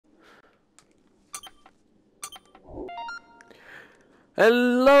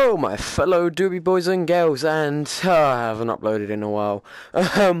Hello, my fellow doobie boys and girls, and I haven't uploaded in a while.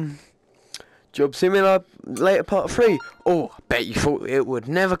 Job Simulator Part 3. Oh, I bet you thought it would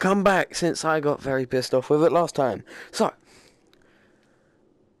never come back since I got very pissed off with it last time. So,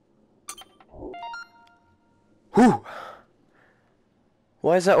 whew.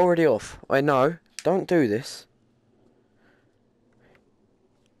 Why is that already off? I know, don't do this.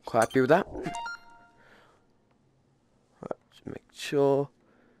 Quite happy with that. Right, just make sure.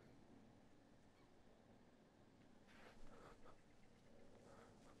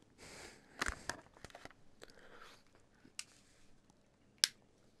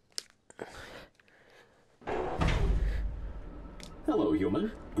 Hello,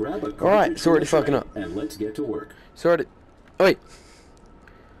 human. Grab a Alright, it's already fucking up. And let's get to work. It's already. Oh, wait.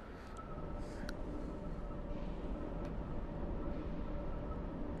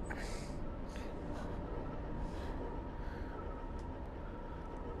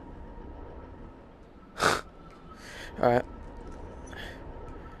 Alright.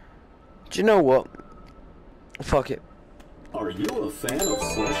 Do you know what? Fuck it. Are you a fan of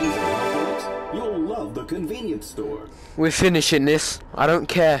slushies and hot dogs? You'll love the convenience store. We're finishing this. I don't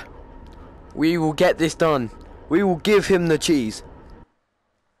care. We will get this done. We will give him the cheese.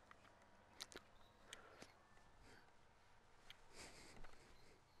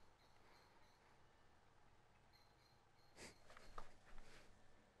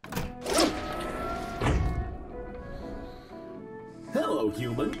 Hello,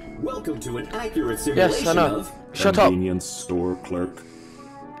 human. Welcome to an accurate simulation Yes, I know. of Shut up. convenience store clerk.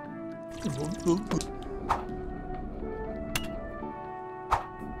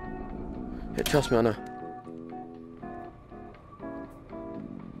 Yeah, trust me, I know.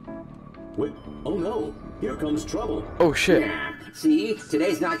 Wait, oh no, here comes trouble. Oh shit. Yeah. See,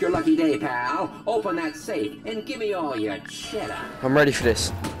 today's not your lucky day, pal. Open that safe and give me all your cheddar. I'm ready for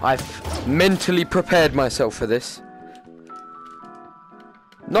this. I've mentally prepared myself for this.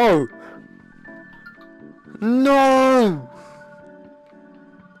 No! No!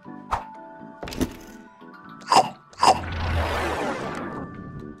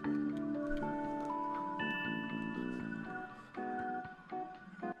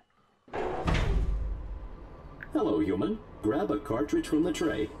 Hello, human. Grab a cartridge from the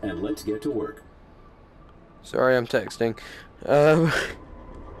tray and let's get to work. Sorry, I'm texting.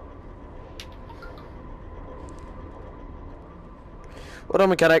 What on,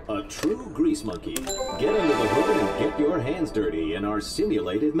 mechanic? A true grease monkey. Get under the hood and get your hands dirty in our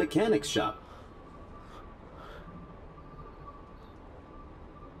simulated mechanics shop.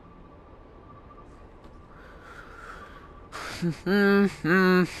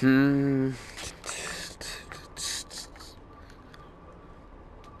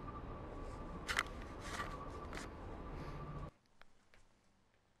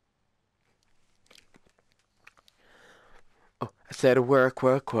 I said work,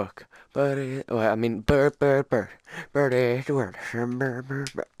 work, work. Birdie, oh, I mean bird, bird, bird. Birdie, word. Bird, bird,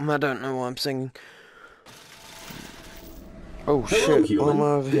 bird. I don't know what I'm singing. Oh Hello, shit, what am I human.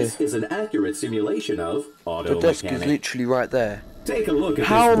 over here? This is an accurate simulation of auto The desk is mechanic. literally right there. Take a look at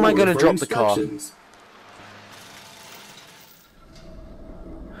How this am I board gonna for drop the car? instructions.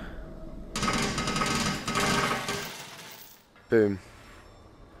 Boom.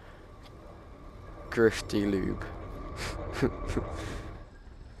 Grifty lube.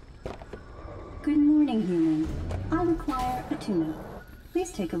 Good morning, human. I require a tune-up.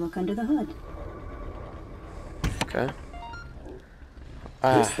 Please take a look under the hood. Okay.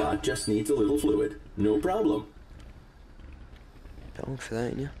 This spot just needs a little fluid. No problem. Don't for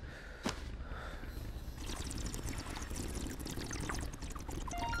that, ain't you?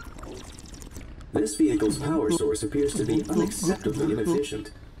 This vehicle's power source appears to be unacceptably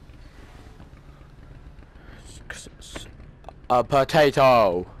inefficient. A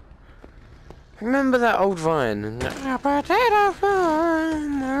potato. Remember that old vine? A potato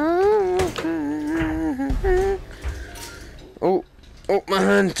vine. Oh, oh, my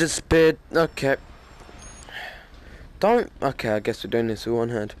hand just spit. Okay. Don't. Okay, I guess we're doing this with one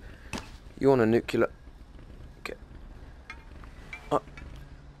hand. You want a nuclear? Okay.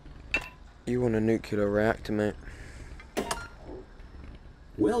 You want a nuclear reactor, mate?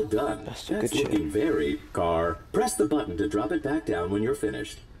 Well done. That's That's good shit. looking very car. Press the button to drop it back down when you're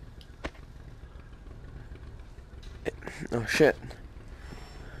finished. Oh shit.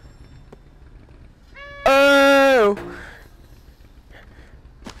 Oh!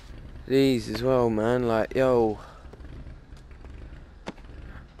 These as well, man. Like, yo.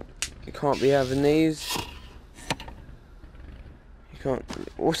 You can't be having these. You can't.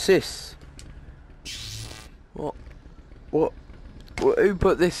 What's this? What? What? Who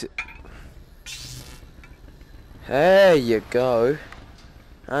put this? There you go.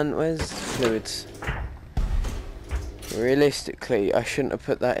 And where's the fluids? Realistically, I shouldn't have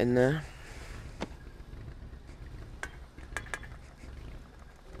put that in there.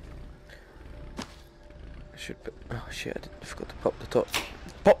 I should put. Oh shit! I forgot to pop the top.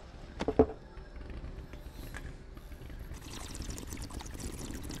 Pop.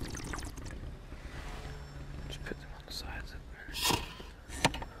 Just put them on the sides.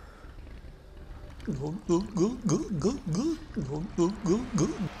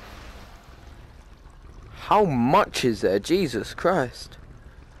 How much is there? Jesus Christ.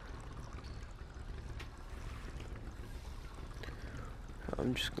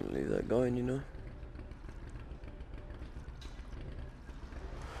 I'm just gonna leave that going, you know.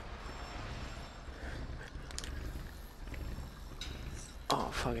 Oh,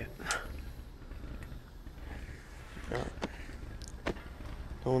 fuck it. Right.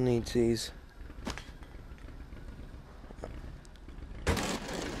 No one needs these.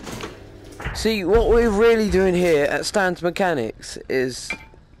 See, what we're really doing here at Stan's Mechanics is...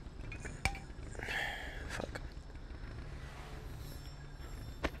 Fuck.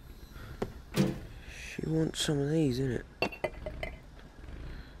 She wants some of these, innit?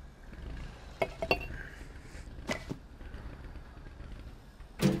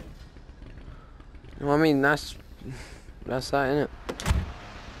 Well, I mean, that's that, innit?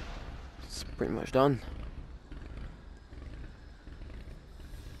 It's pretty much done.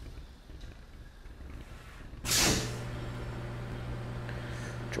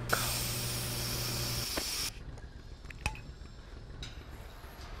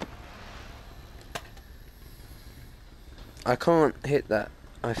 I can't hit that.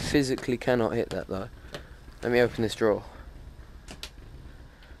 I physically cannot hit that though. Let me open this drawer.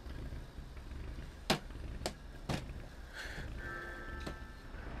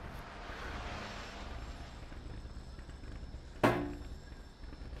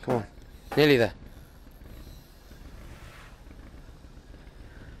 Come on. Nearly there.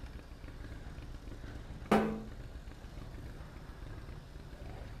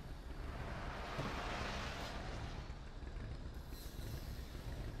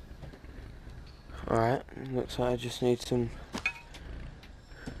 Alright, looks like I just need some...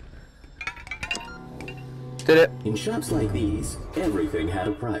 Did it? In shops like these, everything had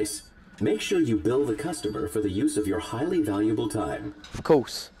a price. Make sure you bill the customer for the use of your highly valuable time. Of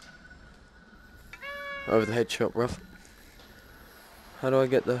course. Over the head shop, bruv. How do I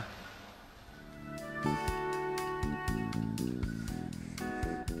get the...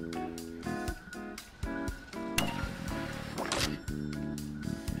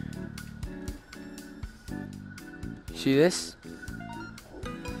 See this?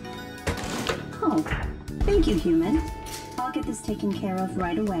 Oh, thank you, human. I'll get this taken care of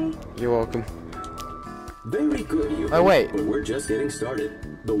right away. You're welcome. Very good, human. Oh, wait. But we're just getting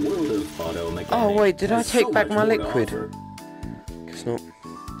started. The world of auto mechanics. Oh, wait, did I has take so back much my more to liquid? offer. Guess not.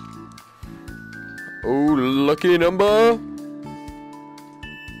 Oh, lucky number!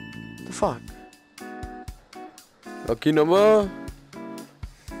 The fuck? Lucky number?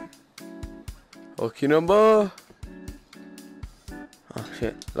 Lucky number? Oh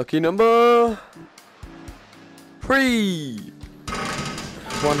shit. Lucky number 3!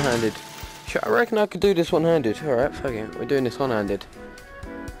 One-handed. Shit, I reckon I could do this one-handed. Alright, fuck it. We're doing this one-handed.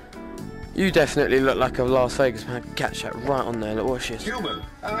 You definitely look like a Las Vegas man. Catch that right on there. Look, watch this. Human,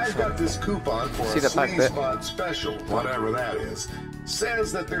 I've got this coupon for See a that back Swing bit? Spot special, whatever that is.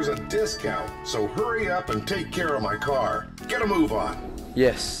 Says that there's a discount, so hurry up and take care of my car. Get a move on.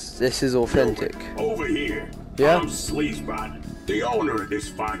 Yes, this is authentic. Over here. Yeah? I'm Sleazebot, the owner of this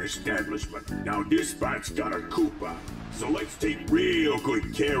fine establishment. Now this spot's got a coupon, so let's take real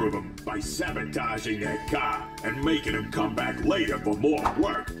good care of him by sabotaging that car and making him come back later for more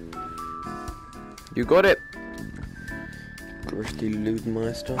work. You got it. Grifty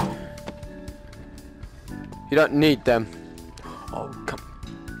Ludmeister. You don't need them. Oh, come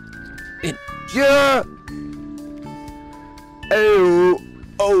in. Yeah! Oh!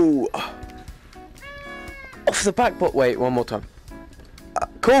 Oh! Off the back, but wait, one more time.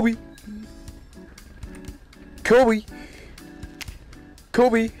 Kobe! Kobe!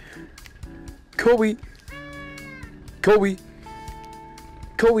 Kobe! Kobe! Kobe!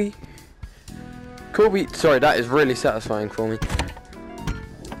 Kobe! Kobe! Sorry, that is really satisfying for me.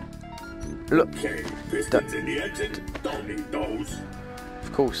 Look. Okay, pistons in the engine. Don't need those.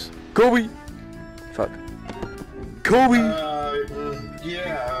 Of course. Kobe! Fuck. Kobe!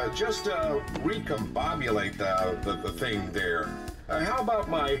 Yeah, just recombobulate the thing there. How about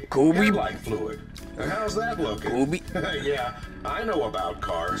my Kobe. headlight fluid? How's that looking? Kobe. Yeah, I know about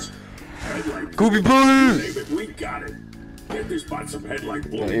cars. Headlight. Kobe boy! Save it, we got it. Get this spot some headlight Are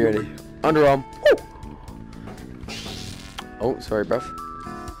fluid. you ready? Underarm. Woo! Oh, sorry, bruv.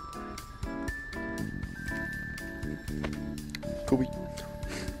 Kobe.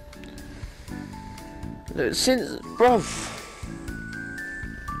 Look, since, bruv.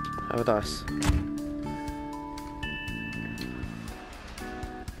 Have a dice.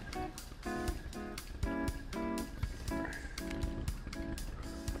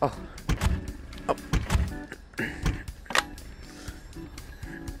 Oh. Oh.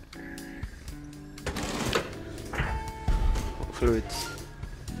 Fluids.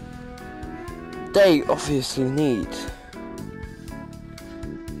 They obviously need.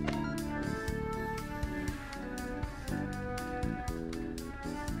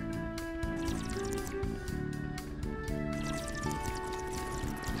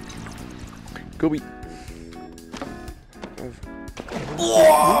 Goby.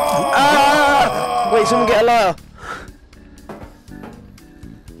 Ah! Wait, someone get a lighter.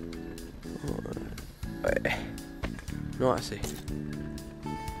 Wait. No, I see.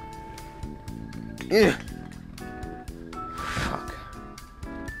 Yeah. Fuck.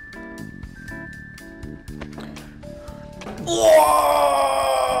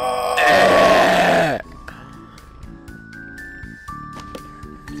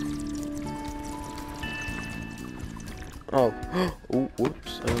 Oh. Oh,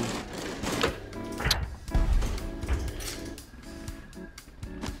 whoops.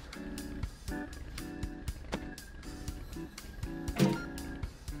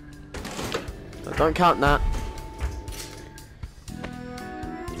 Don't count that.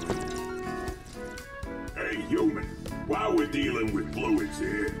 Hey, human. While we're dealing with fluids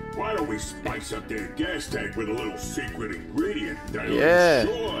here, why don't we spice up their gas tank with a little secret ingredient that'll Yeah.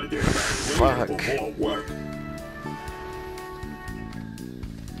 ensure they're available Fuck. for more work?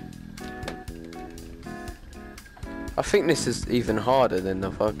 I think this is even harder than the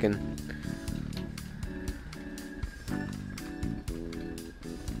fucking.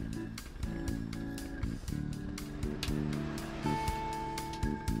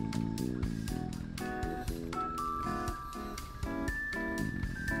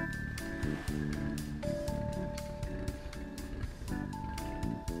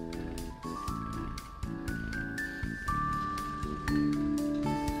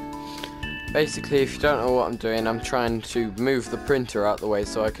 Basically, if you don't know what I'm doing, I'm trying to move the printer out the way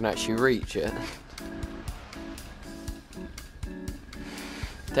so I can actually reach it.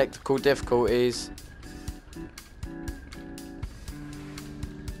 Technical difficulties.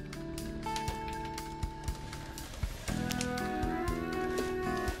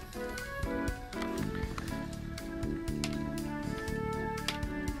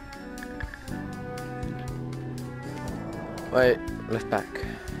 Wait, left back.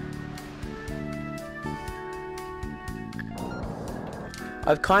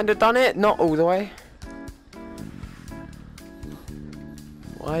 I've kind of done it, not all the way.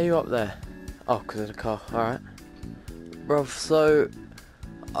 Why are you up there? Oh, because of the car, alright. Bruv, so...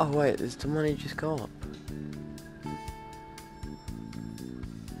 Oh wait, does the money just go up?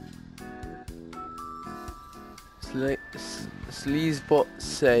 Sleazebot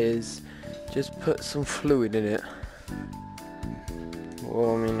says, just put some fluid in it.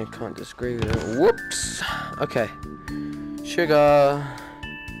 Well, I mean, I can't disagree with it. Whoops! Okay. Sugar.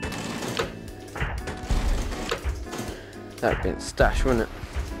 That'd been stashed, wouldn't it?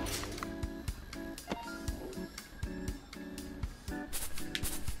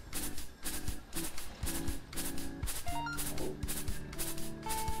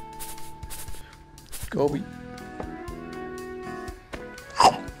 Goby.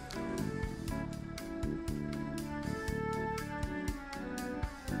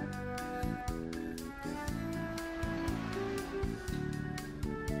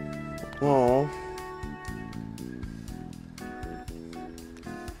 Oh.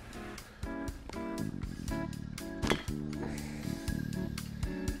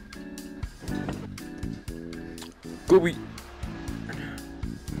 Goby.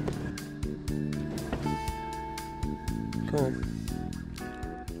 Come on.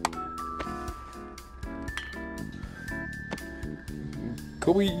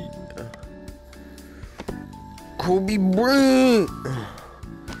 Goby. Kobe Bryant.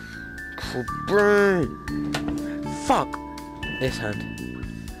 Fuck. This hand.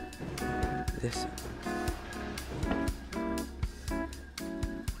 This.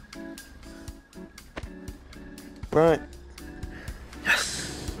 Right.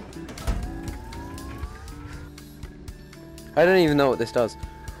 Yes. I don't even know what this does.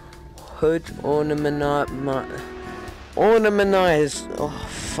 Hood ornamentize. Oh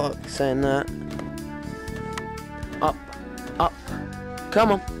fuck, saying that. Up, up.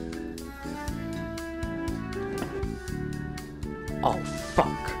 Come on. Oh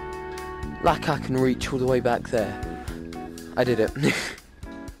fuck. Like I can reach all the way back there. I did it.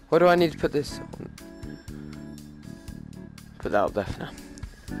 What do I need to put this on? Put that up there for now.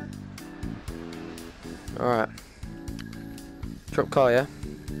 Alright. Drop car, yeah?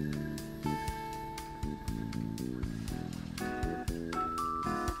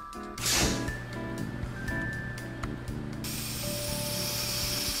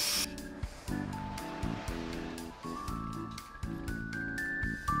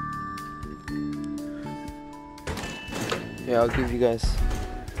 Yeah, I'll give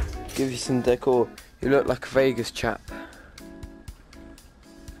you some decor. You look like a Vegas chap.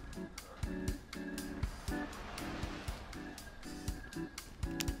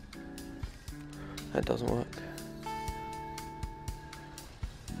 That doesn't work.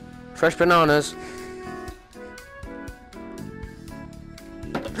 Fresh bananas.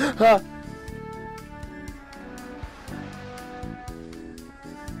 Ah.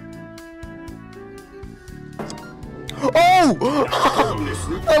 Oh!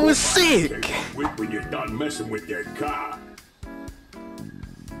 That was sick! When you're done messing with their car.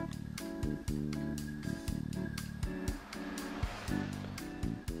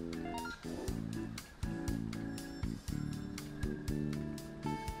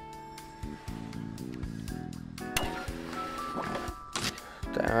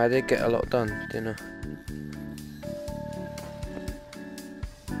 Damn, I did get a lot done, didn't I?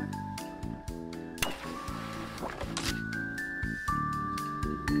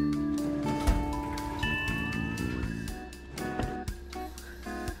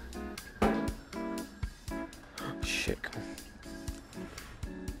 Shit, come on.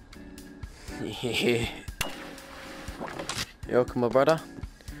 Yeah. You welcome, my brother.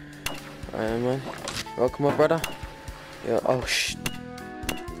 Alright, man. Welcome, my brother. Yeah, oh, shh.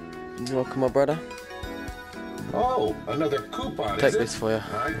 Welcome, my brother. Oh, another coupon, Take is it? this for you.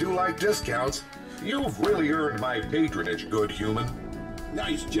 I do like discounts. You've really earned my patronage, good human.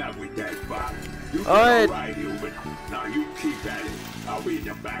 Nice job with that, Bob. You did Alright. all right, human. Now you keep at it. I'll be in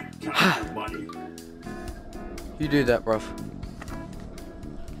the back counting your money. You do that, bruv.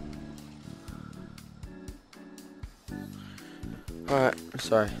 Alright,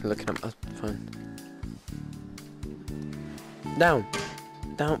 sorry, looking at my phone. Down.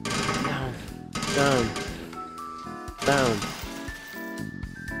 Down. Down. Down. Down.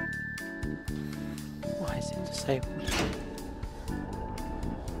 Why is it disabled?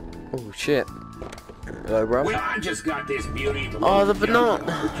 Oh shit. Hello, bro. Well, I just got this beauty. Oh, the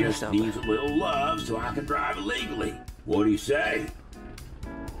banana. It just needs a little love so I can drive it legally. What do you say?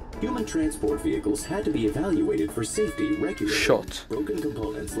 Human transport vehicles had to be evaluated for safety regularly. Shot. Broken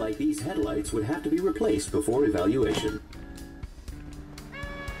components like these headlights would have to be replaced before evaluation.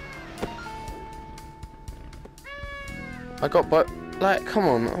 I got but like, come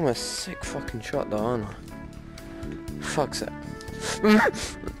on, I'm a sick fucking shot though, aren't I? Fuck's that.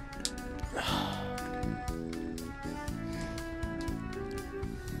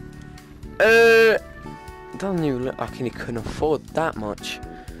 Doesn't even look like he couldn't afford that much.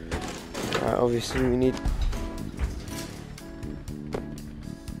 Alright, obviously we need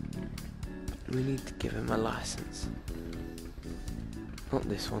to give him a license. Not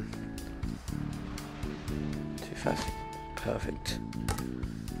this one. Too fast. Perfect.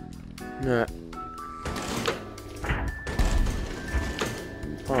 No.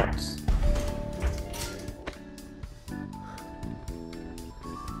 Parts.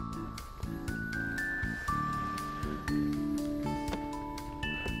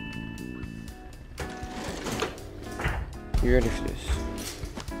 You ready for this?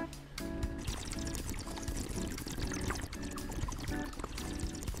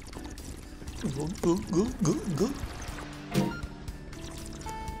 Go.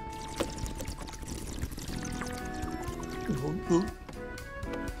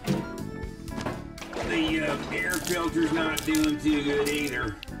 The air filter's not doing too good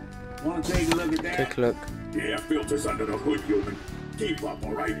either. Want to take a look at that? Take a look. Yeah, filter's under the hood, human. Keep up,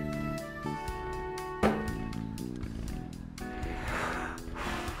 all right?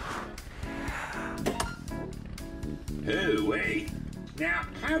 Oh, wait. Now,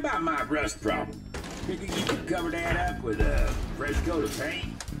 how about my rust problem? Figure you could cover that up with a fresh coat of paint?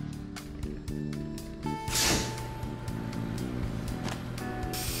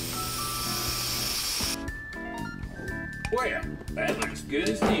 Well, that looks good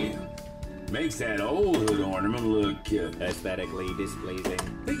as new. Makes that old hood ornament look aesthetically displeasing.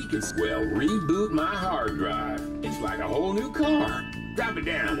 Think you can, well, reboot my hard drive. It's like a whole new car. Drop it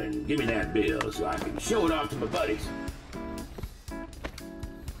down and give me that bill so I can show it off to my buddies.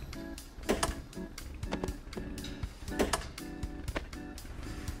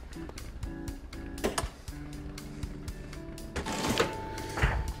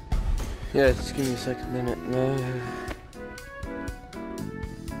 Yeah, just give me a second minute. No.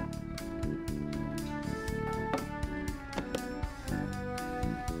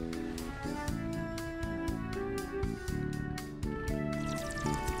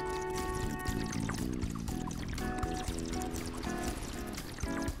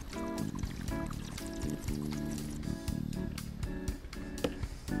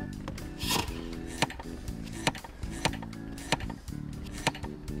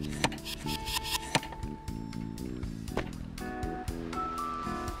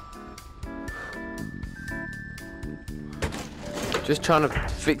 Just trying to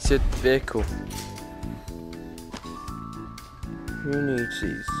fix your vehicle. Who needs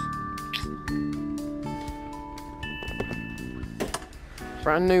these?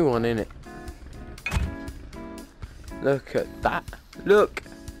 Brand new one, innit? Look at that. Look!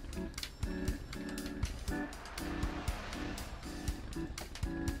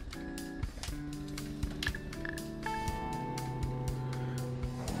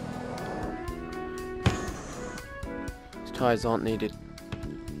 Tires aren't needed.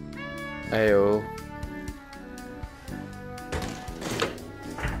 Ayo.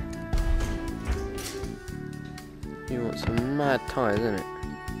 You want some mad tires, innit?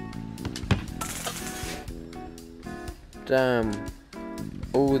 Damn.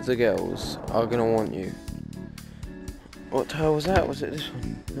 All the girls are gonna want you. What tire was that? Was it this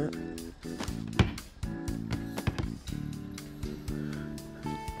one? No.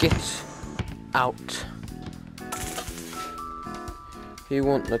 Get out. You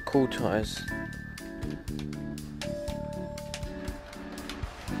want the cool tires.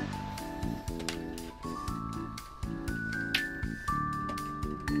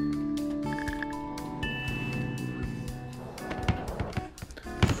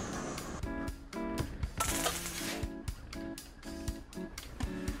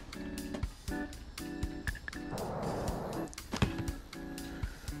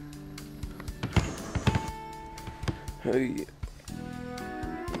 Oh yeah.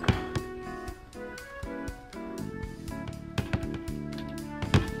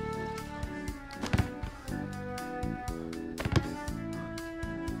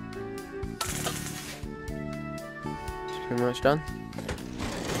 Pretty much done.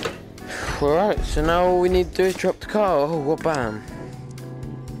 Alright, so now all we need to do is drop the car. Oh, what bam.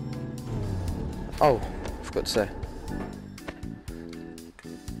 Oh, I forgot to say.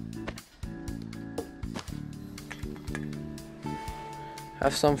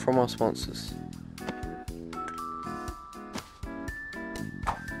 Have some from our sponsors.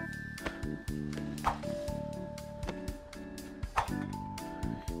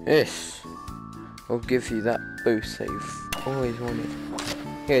 Yes. Will give you that boost that you've always wanted.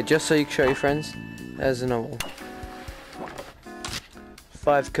 Here, just so you can show your friends, there's another one.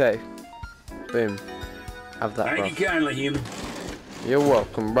 5k. Boom. Have that, bro. Thank you kindly, human. You're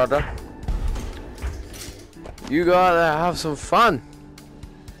welcome, brother. You go out there, have some fun.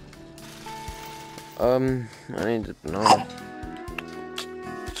 I need to know.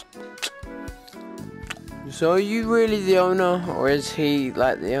 So are you really the owner, or is he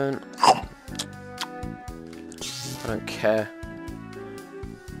like the owner? I don't care.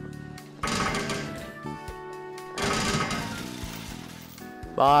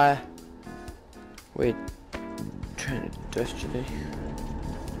 Bye. Wait. Trying to destiny.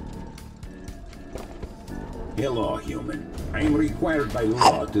 Hello, human. I am required by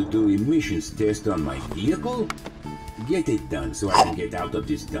law to do emissions test on my vehicle. Get it done so I can get out of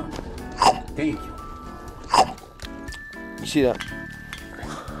this dump. Thank you. You see that?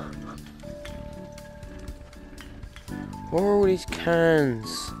 What are all these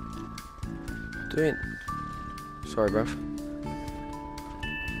cans doing? Sorry, bruv.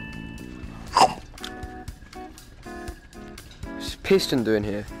 What's Piston doing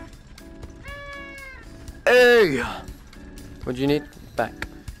here? Hey! What do you need? Back.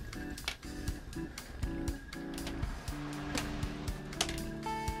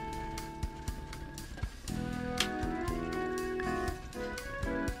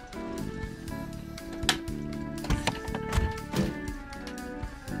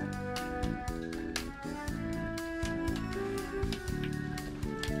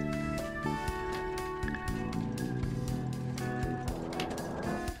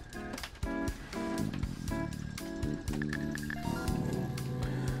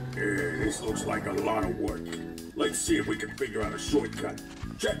 This looks like a lot of work. Let's see if we can figure out a shortcut.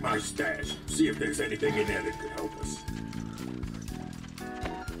 Check my stash, see if there's anything in there that could help us.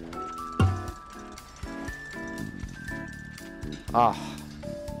 Ah.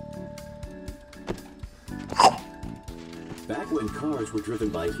 Back when cars were driven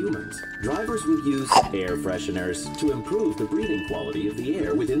by humans, drivers would use air fresheners to improve the breathing quality of the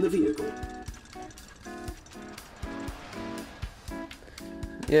air within the vehicle.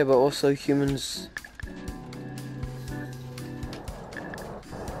 Yeah, but also humans.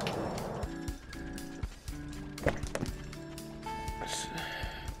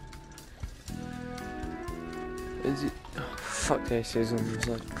 Is it? Oh, fuck the ACs on the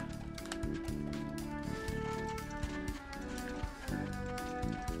side.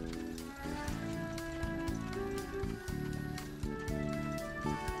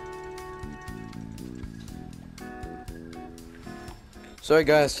 Sorry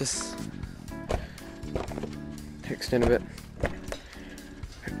guys, just texting a bit.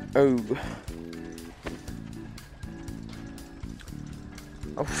 Oh.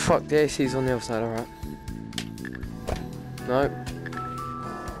 Oh fuck, the AC's on the other side, alright. No.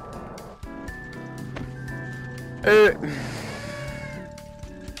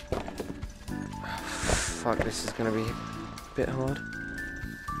 Fuck, this is gonna be a bit hard.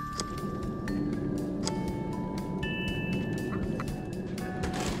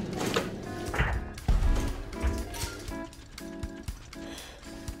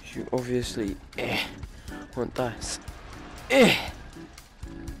 You obviously want dice.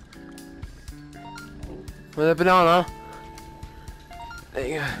 With a banana. There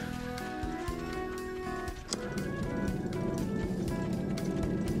you go.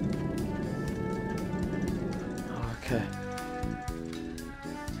 Okay.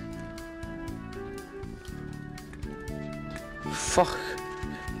 Fuck.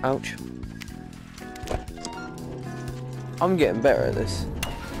 Ouch. I'm getting better at this.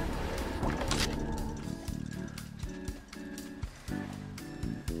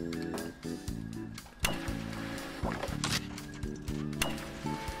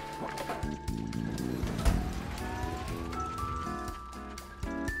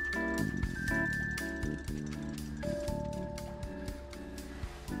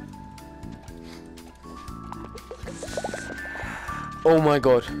 Oh my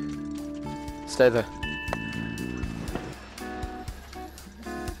god. Stay there.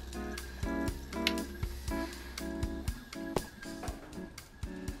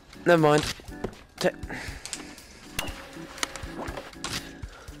 Never mind.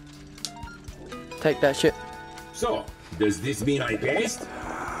 Take that shit. So, does this mean I passed?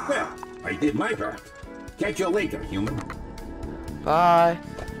 Well, I did my part. Catch you later, human. Bye.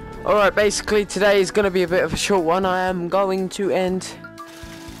 Alright, basically today is going to be a bit of a short one. I am going to end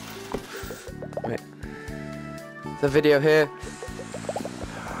the video here.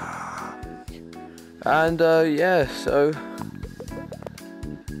 And yeah, so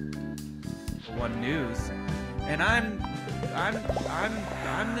One News, and I'm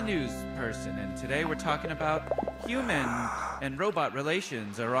the news person, and today we're talking about human and robot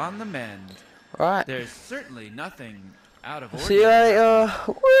relations are on the mend. alright. There's certainly nothing out of See you ordinary later.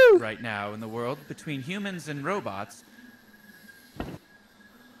 Woo! right now in the world between humans and robots.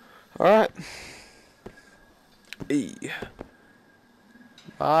 Alright.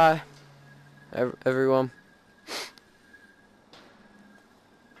 Bye. Everyone.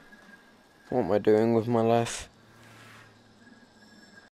 What am I doing with my life?